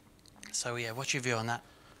prices. So yeah, what's your view on that?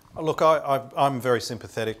 Look, I'm very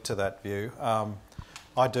sympathetic to that view.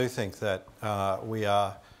 I do think that we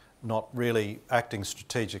are not really acting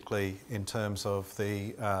strategically in terms of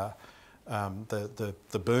the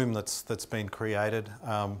boom that's been created.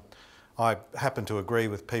 I happen to agree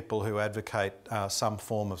with people who advocate some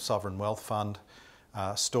form of sovereign wealth fund,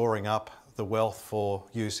 storing up the wealth for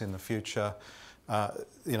use in the future.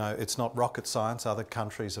 It's not rocket science. Other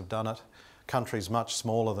countries have done it. Countries much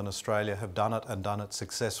smaller than Australia have done it and done it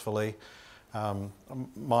successfully.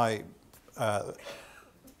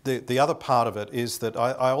 The other part of it is that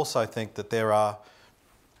I also think that there are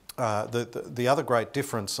the other great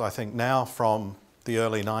difference, I think, now from the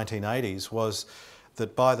early 1980s was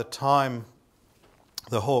that by the time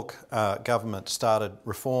the Hawke government started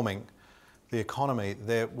reforming the economy,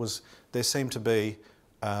 there seemed to be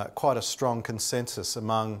quite a strong consensus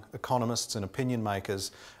among economists and opinion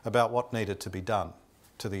makers about what needed to be done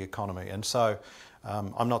to the economy. And so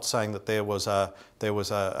I'm not saying that there was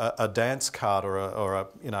a dance card or a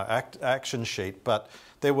action sheet, but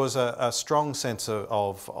there was a strong sense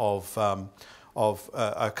of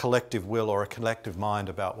a collective will or a collective mind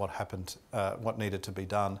about what happened, what needed to be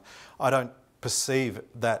done. I don't perceive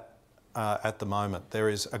that at the moment. There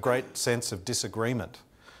is a great sense of disagreement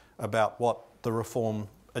about what the reform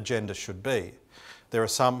agenda should be. There are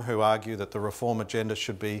some who argue that the reform agenda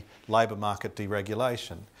should be labour market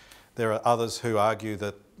deregulation. There are others who argue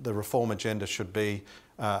that the reform agenda should be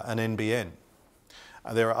an NBN.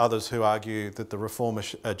 There are others who argue that the reform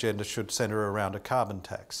agenda should centre around a carbon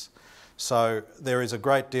tax. So there is a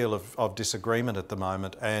great deal of disagreement at the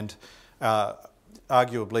moment, and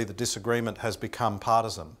arguably the disagreement has become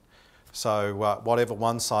partisan. So whatever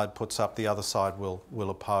one side puts up, the other side will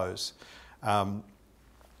oppose.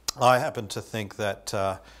 I happen to think that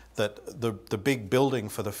the big building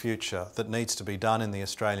for the future that needs to be done in the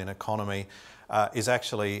Australian economy is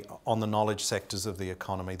actually on the knowledge sectors of the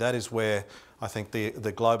economy. That is where I think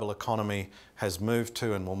the global economy has moved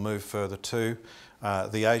to and will move further to.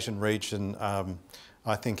 The Asian region,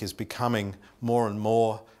 I think, is becoming more and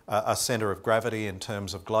more a centre of gravity in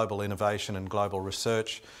terms of global innovation and global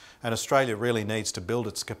research. And Australia really needs to build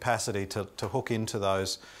its capacity to hook into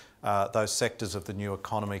those sectors of the new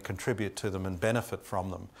economy, contribute to them and benefit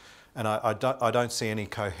from them. And I don't see any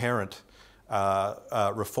coherent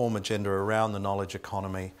reform agenda around the knowledge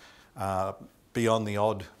economy beyond the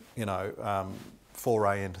odd,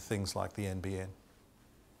 foray into things like the NBN.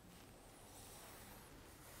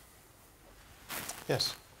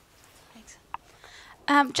 Yes. Thanks.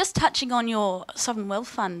 Just touching on your sovereign wealth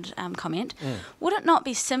fund comment, would it not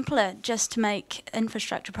be simpler just to make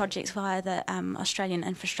infrastructure projects via the Australian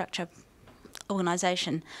Infrastructure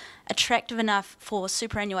Organisation attractive enough for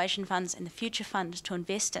superannuation funds and the future funds to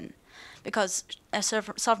invest in? Because a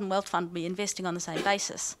sovereign wealth fund would be investing on the same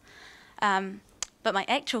basis. But my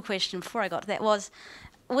actual question before I got to that was,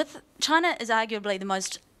 China is arguably the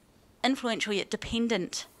most influential yet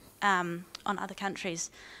dependent on other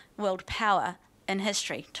countries world power in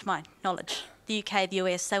history, to my knowledge. The UK, the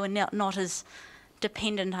US, they were not as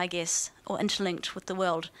dependent, I guess, or interlinked with the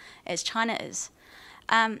world as China is.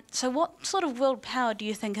 So what sort of world power do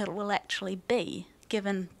you think it will actually be,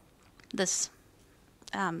 given this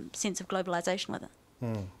sense of globalisation with it?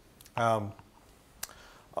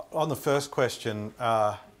 On the first question,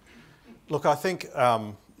 look, I think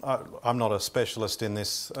I'm not a specialist in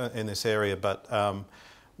this area, but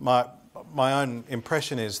my own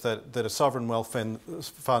impression is that a sovereign wealth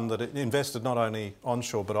fund that invested not only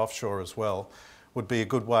onshore but offshore as well would be a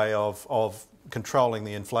good way of controlling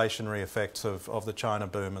the inflationary effects of the China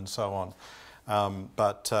boom and so on.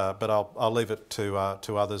 But I'll leave it to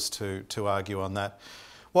others to argue on that.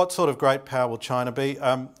 What sort of great power will China be?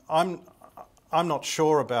 I'm not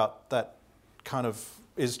sure about that kind of,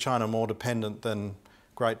 is China more dependent than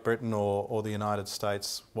Great Britain or the United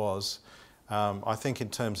States was? I think in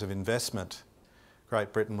terms of investment,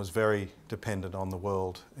 Great Britain was very dependent on the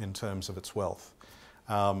world in terms of its wealth.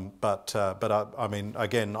 But I mean,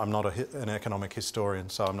 again, I'm not an economic historian,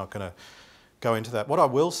 so I'm not going to go into that. What I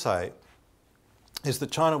will say is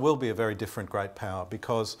that China will be a very different great power,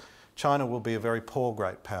 because China will be a very poor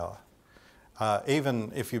great power.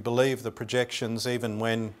 Even if you believe the projections, even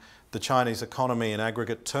when the Chinese economy in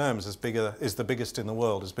aggregate terms is the biggest in the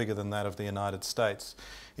world, is bigger than that of the United States.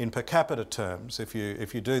 In per capita terms, if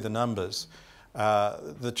you do the numbers,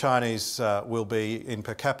 the Chinese will be, in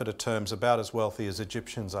per capita terms, about as wealthy as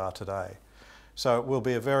Egyptians are today. So it will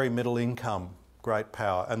be a very middle income great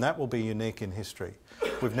power, and that will be unique in history.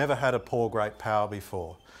 We've never had a poor great power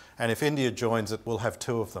before, and if India joins it, we'll have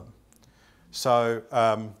two of them. So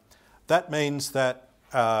that means that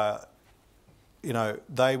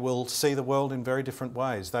they will see the world in very different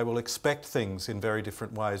ways. They will expect things in very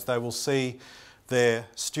different ways. They will see their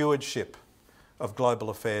stewardship of global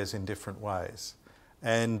affairs in different ways.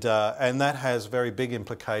 And that has very big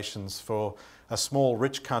implications for a small,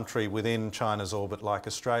 rich country within China's orbit like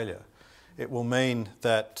Australia. It will mean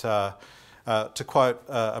that, to quote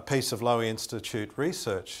a piece of Lowy Institute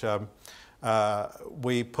research,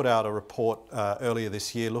 we put out a report earlier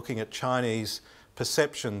this year looking at Chinese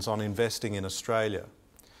perceptions on investing in Australia.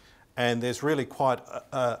 And there's really quite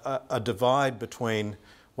a divide between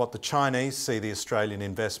what the Chinese see the Australian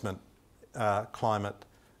investment climate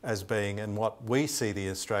as being and what we see the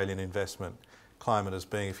Australian investment climate as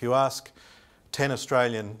being. If you ask 10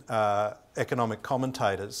 Australian economic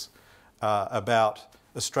commentators about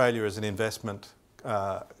Australia as an investment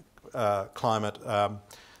climate,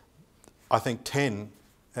 I think 10,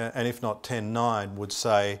 and if not 10, 9 would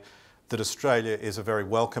say that Australia is a very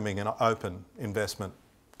welcoming and open investment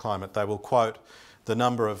climate. They will quote the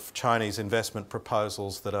number of Chinese investment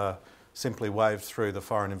proposals that are simply waved through the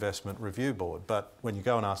Foreign Investment Review Board. But when you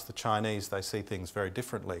go and ask the Chinese, they see things very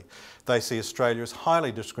differently. They see Australia as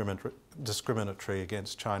highly discriminatory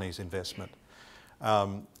against Chinese investment.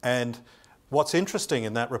 And what's interesting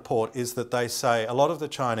in that report is that they say, a lot of the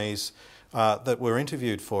Chinese that were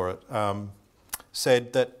interviewed for it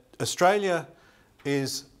said that Australia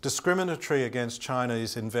is discriminatory against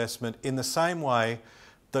Chinese investment in the same way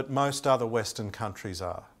that most other Western countries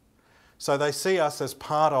are. So they see us as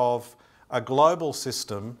part of a global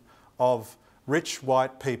system of rich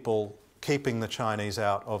white people keeping the Chinese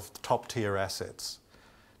out of top-tier assets.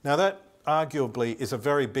 Now that arguably is a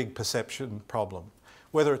very big perception problem.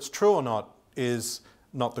 Whether it's true or not is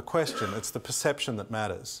not the question, it's the perception that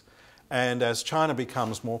matters. And as China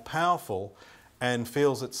becomes more powerful and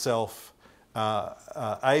feels itself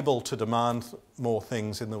able to demand more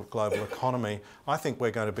things in the global economy, I think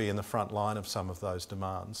we're going to be in the front line of some of those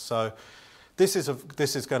demands. So this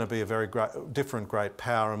is going to be a very different great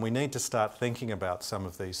power, and we need to start thinking about some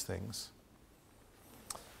of these things.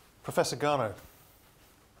 Professor Garneau.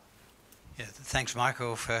 Yeah, thanks,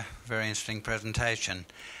 Michael, for a very interesting presentation.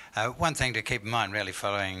 One thing to keep in mind, really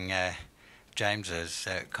following James's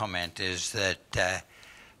comment, is that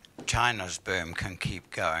China's boom can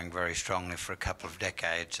keep going very strongly for a couple of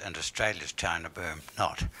decades, and Australia's China boom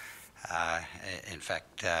not. In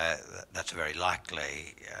fact, that's a very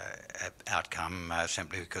likely outcome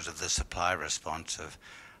simply because of the supply response of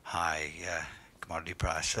high commodity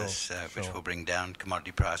prices, which will bring down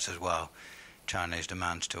commodity prices while Chinese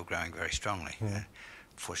demand still growing very strongly.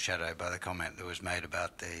 Foreshadowed by the comment that was made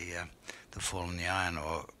about the fall in the iron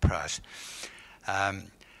ore price.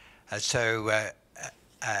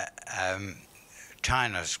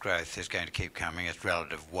 China's growth is going to keep coming. Its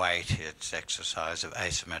relative weight, its exercise of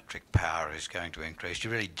asymmetric power is going to increase.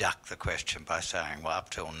 You really duck the question by saying, well,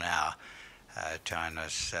 up till now,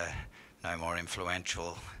 China's no more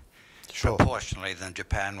influential proportionally than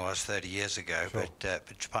Japan was 30 years ago. But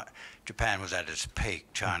Japan was at its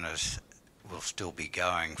peak. China's will still be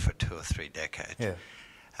going for 2 or 3 decades.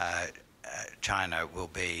 China will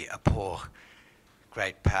be a poor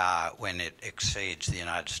great power when it exceeds the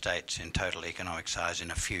United States in total economic size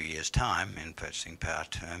in a few years' time in purchasing power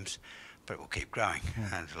terms, but it will keep growing,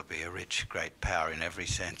 and it'll be a rich great power in every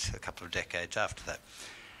sense a couple of decades after that.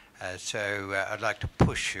 So I'd like to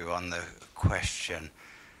push you on the question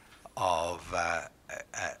of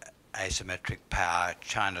asymmetric power,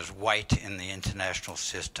 China's weight in the international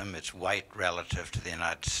system, its weight relative to the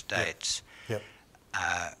United States,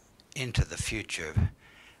 into the future,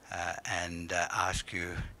 and ask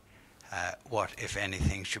you what, if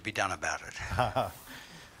anything, should be done about it.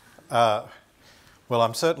 Well,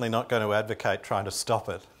 I'm certainly not going to advocate trying to stop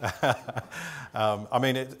it. I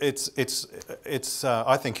mean, I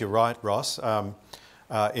think you're right, Ross,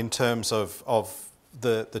 in terms of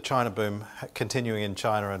the China boom continuing in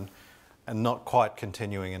China and not quite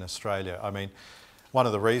continuing in Australia. I mean, one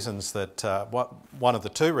of the reasons that, one of the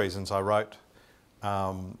 2 reasons I wrote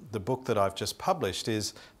the book that I've just published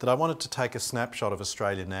is that I wanted to take a snapshot of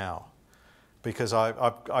Australia now, because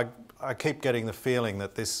I keep getting the feeling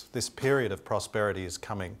that this period of prosperity is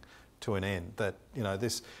coming to an end, that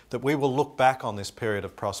that we will look back on this period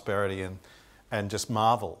of prosperity and just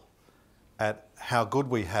marvel at how good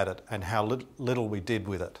we had it and how little we did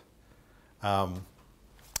with it.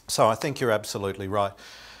 So I think you're absolutely right.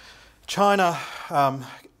 China, I'm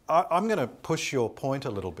going to push your point a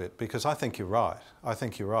little bit because I think you're right. I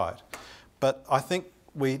think you're right. But I think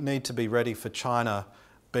we need to be ready for China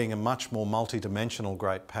being a much more multidimensional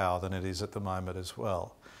great power than it is at the moment as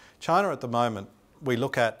well. China at the moment we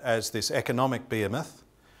look at as this economic behemoth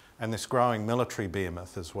and this growing military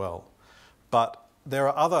behemoth as well. But there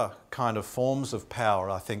are other kind of forms of power,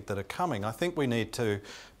 I think, that are coming. I think we need to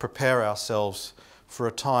prepare ourselves for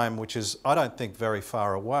a time which is, I don't think, very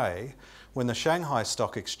far away, when the Shanghai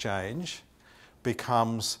Stock Exchange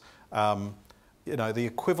becomes, the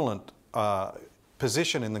equivalent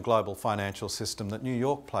position in the global financial system that New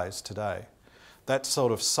York plays today. That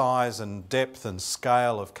sort of size and depth and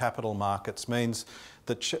scale of capital markets means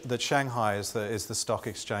that Shanghai is the stock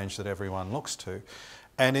exchange that everyone looks to.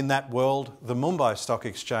 And in that world, the Mumbai Stock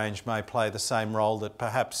Exchange may play the same role that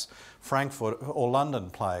perhaps Frankfurt or London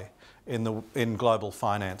play in global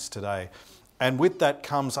finance today. And with that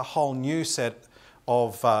comes a whole new set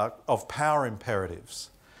of power imperatives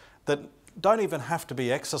that don't even have to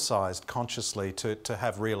be exercised consciously to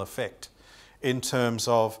have real effect, in terms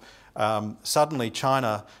of suddenly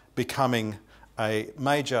China becoming a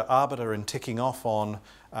major arbiter and ticking off on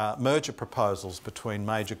merger proposals between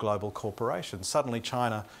major global corporations. Suddenly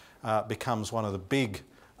China becomes one of the big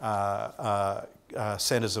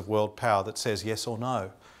centres of world power that says yes or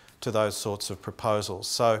no to those sorts of proposals.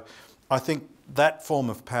 So I think that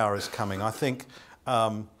form of power is coming. I think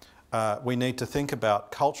we need to think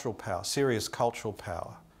about cultural power, serious cultural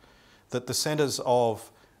power, that the centres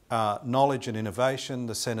of knowledge and innovation,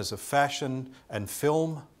 the centres of fashion and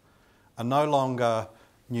film are no longer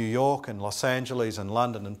New York and Los Angeles and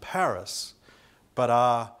London and Paris, but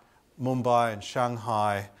are Mumbai and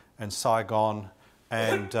Shanghai and Saigon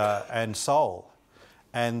and Seoul,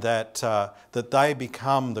 and that they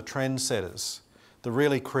become the trendsetters, the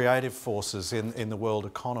really creative forces in the world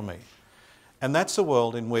economy. And that's a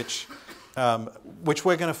world in which we're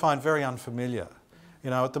going to find very unfamiliar.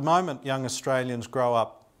 At the moment, young Australians grow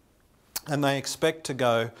up and they expect to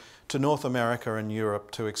go to North America and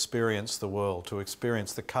Europe to experience the world, to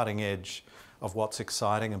experience the cutting edge of what's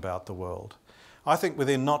exciting about the world. I think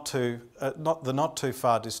within the not too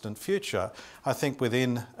far distant future, I think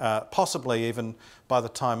within possibly even by the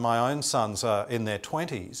time my own sons are in their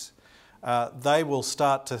 20s, they will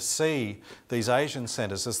start to see these Asian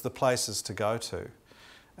centres as the places to go to.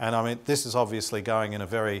 And I mean, this is obviously going in a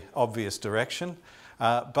very obvious direction,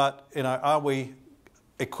 but are we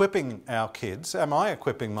equipping our kids, am I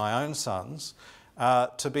equipping my own sons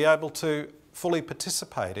to be able to fully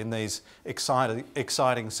participate in these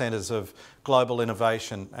exciting centres of global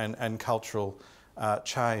innovation and cultural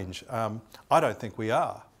change? I don't think we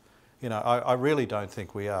are. I really don't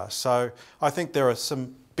think we are. So I think there are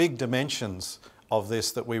some big dimensions of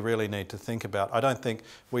this that we really need to think about. I don't think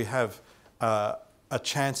we have a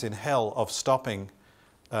chance in hell of stopping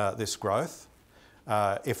this growth.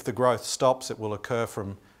 If the growth stops, it will occur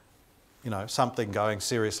from something going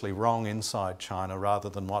seriously wrong inside China rather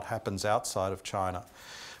than what happens outside of China.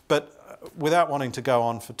 But without wanting to go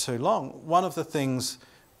on for too long, one of the things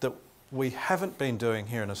that we haven't been doing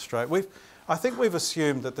here in Australia, I think we've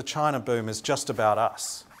assumed that the China boom is just about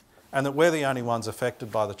us and that we're the only ones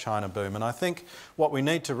affected by the China boom. And I think what we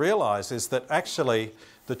need to realise is that actually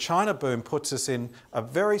the China boom puts us in a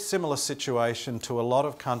very similar situation to a lot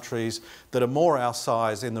of countries that are more our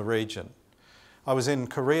size in the region. I was in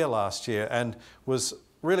Korea last year and was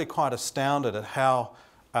really quite astounded at how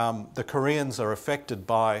the Koreans are affected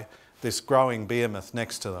by this growing behemoth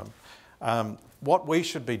next to them. What we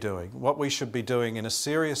should be doing in a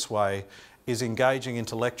serious way is engaging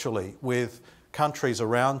intellectually with countries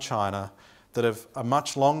around China that have a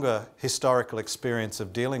much longer historical experience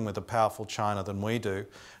of dealing with a powerful China than we do.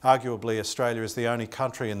 Arguably, Australia is the only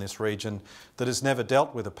country in this region that has never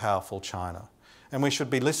dealt with a powerful China. And we should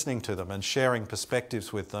be listening to them and sharing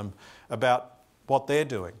perspectives with them about what they're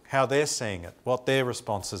doing, how they're seeing it, what their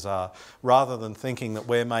responses are, rather than thinking that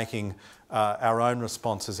we're making our own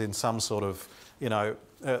responses in some sort of,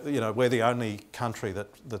 we're the only country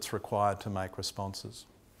that's required to make responses.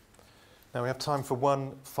 Now we have time for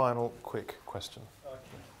one final quick question. Okay.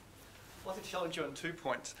 I'd like to challenge you on 2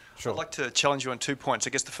 points. Sure. I'd like to challenge you on 2 points.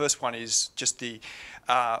 I guess the first one is just the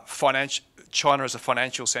China as a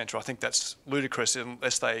financial centre. I think that's ludicrous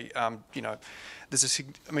unless they,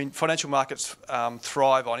 financial markets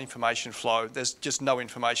thrive on information flow. There's just no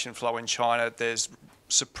information flow in China. There's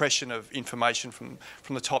suppression of information from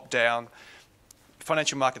the top down.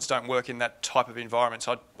 Financial markets don't work in that type of environment.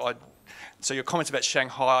 So your comments about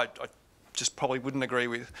Shanghai, I just probably wouldn't agree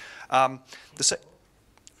with.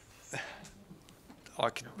 I'll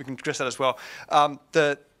we can address that as well.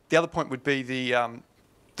 The other point would be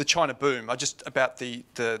the China boom, just about the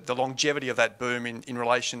longevity of that boom in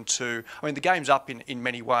relation to, I mean, the game's up in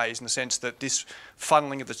many ways, in the sense that this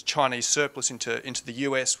funneling of the Chinese surplus into the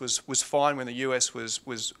US was fine when the US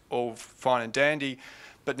was all fine and dandy,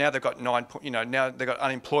 but now they've got now they've got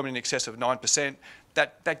unemployment in excess of 9%.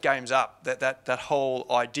 That game's up. That whole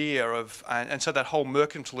idea of, and so that whole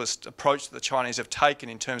mercantilist approach that the Chinese have taken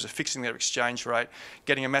in terms of fixing their exchange rate,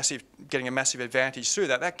 getting a massive advantage through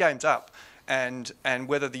that game's up. And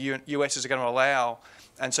whether the US is going to allow,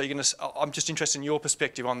 and so I'm just interested in your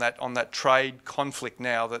perspective on that trade conflict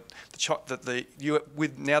now that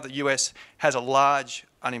now that the US has a large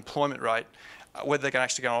unemployment rate, whether they're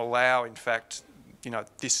actually going to allow, in fact,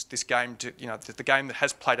 this game to, the game that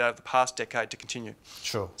has played out over the past decade to continue.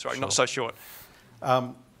 Sure. Sorry, sure. not so short.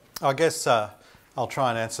 I guess I'll try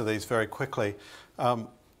and answer these very quickly.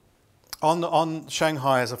 On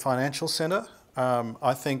Shanghai as a financial centre,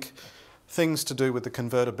 I think things to do with the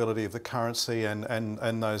convertibility of the currency and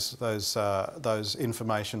those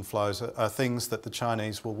information flows are things that the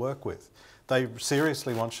Chinese will work with. They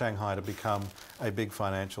seriously want Shanghai to become a big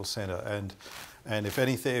financial centre, and if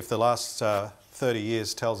anything, if the last 30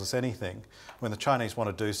 years tells us anything, when the Chinese want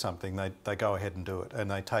to do something, they go ahead and do it, and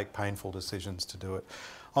they take painful decisions to do it.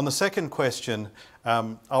 On the second question,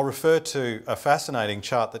 I'll refer to a fascinating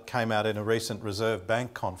chart that came out in a recent Reserve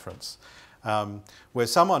Bank conference, where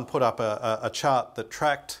someone put up a chart that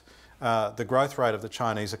tracked the growth rate of the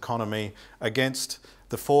Chinese economy against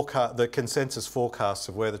the consensus forecasts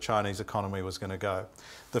of where the Chinese economy was going to go.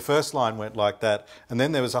 The first line went like that, and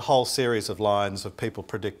then there was a whole series of lines of people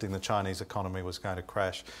predicting the Chinese economy was going to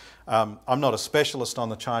crash. I'm not a specialist on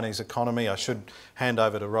the Chinese economy. I should hand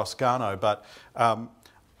over to Ross Garno, but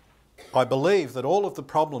I believe that all of the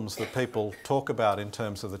problems that people talk about in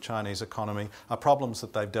terms of the Chinese economy are problems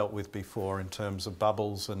that they've dealt with before in terms of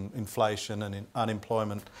bubbles and inflation and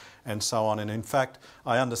unemployment and so on. And in fact,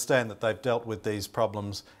 I understand that they've dealt with these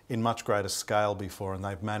problems in much greater scale before, and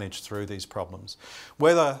they've managed through these problems.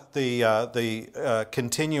 Whether the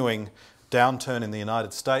continuing downturn in the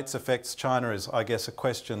United States affects China is, I guess, a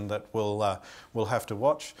question that we'll have to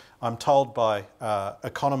watch. I'm told by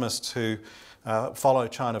economists who follow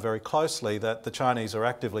China very closely that the Chinese are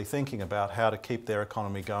actively thinking about how to keep their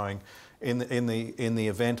economy going in the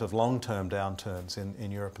event of long-term downturns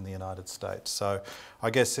in Europe and the United States. So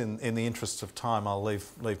I guess in the interests of time, I'll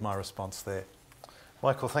leave my response there.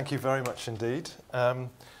 Michael, thank you very much indeed.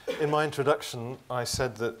 In my introduction, I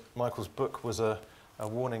said that Michael's book was a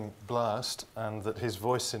warning blast, and that his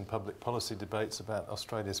voice in public policy debates about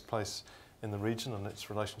Australia's place in the region and its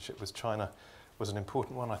relationship with China was an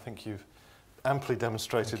important one. I think you've amply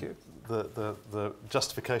demonstrated the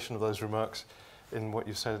justification of those remarks in what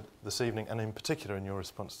you said this evening, and in particular in your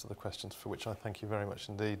response to the questions, for which I thank you very much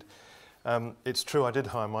indeed. It's true, I did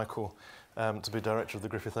hire Michael to be director of the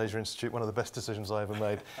Griffith Asia Institute, one of the best decisions I ever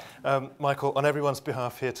made. Michael, on everyone's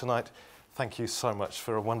behalf here tonight, thank you so much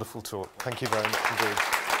for a wonderful talk. Thank you very much indeed.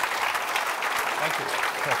 Thank you.